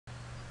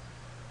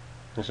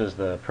This is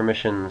the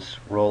permissions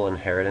role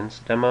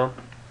inheritance demo.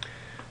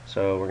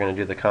 So we're going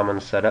to do the common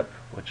setup,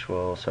 which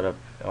will set up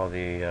all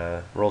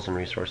the roles and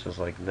resources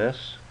like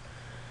this.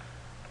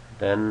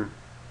 Then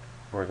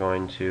we're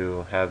going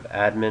to have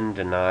admin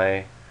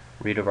deny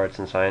read of arts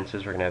and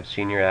sciences. We're going to have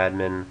senior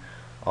admin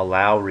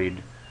allow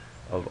read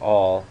of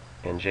all,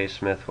 and J.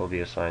 Smith will be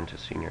assigned to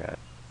senior admin.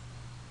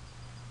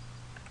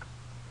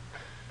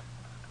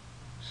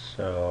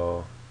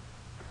 So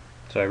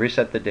I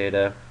reset the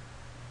data,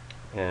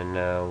 and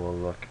now we'll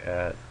look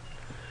at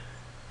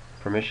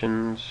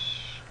permissions.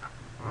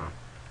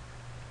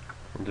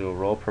 We'll do a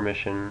role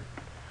permission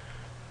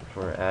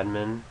for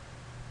admin.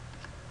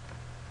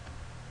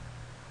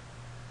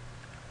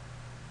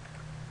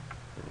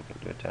 We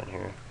can do it down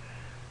here.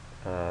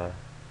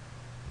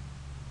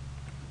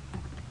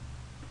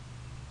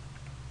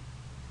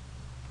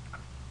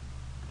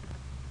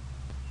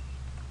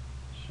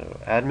 So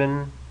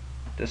admin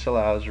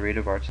disallows read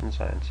of arts and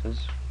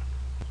sciences,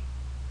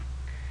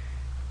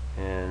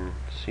 and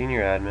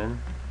senior admin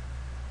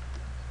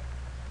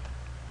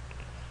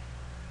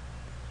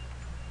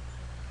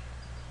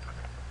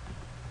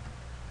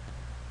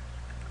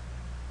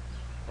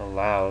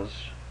allows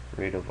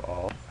read of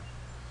all,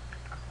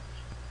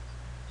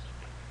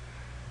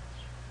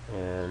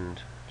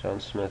 and John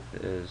Smith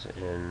is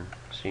in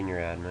senior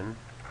admin.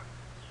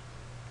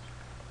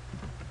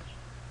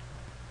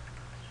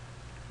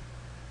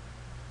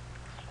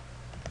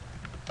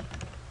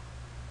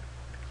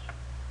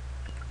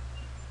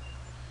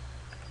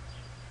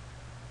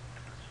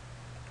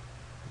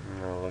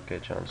 And I'll look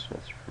at John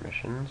Smith's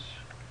permissions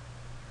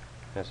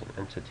as an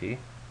entity.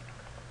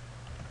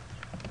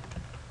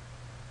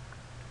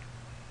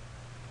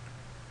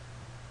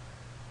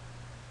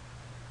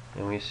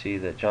 And we see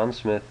that John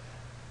Smith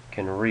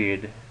can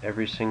read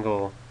every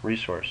single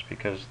resource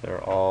because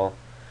they're all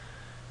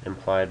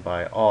implied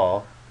by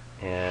all.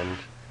 And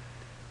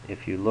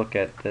if you look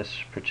at this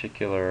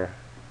particular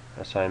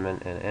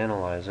assignment and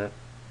analyze it,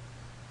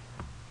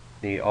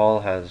 the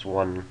all has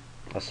one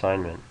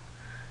assignment.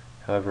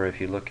 However, if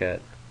you look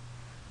at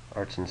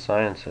arts and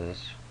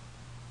sciences,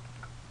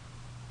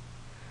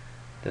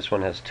 this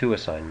one has two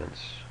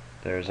assignments.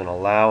 There's an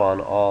allow on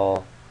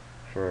all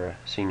for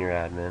senior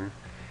admin,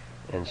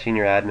 and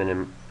senior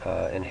admin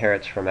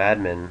inherits from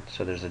admin,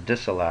 so there's a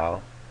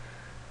disallow.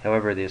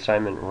 However, the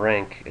assignment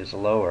rank is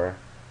lower,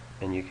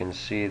 and you can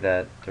see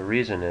that the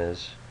reason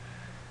is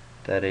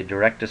that a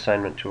direct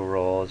assignment to a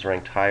role is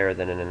ranked higher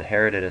than an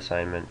inherited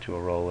assignment to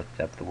a role with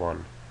depth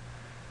 1.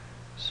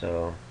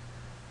 So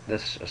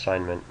this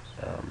assignment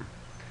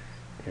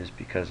is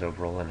because of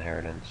role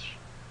inheritance.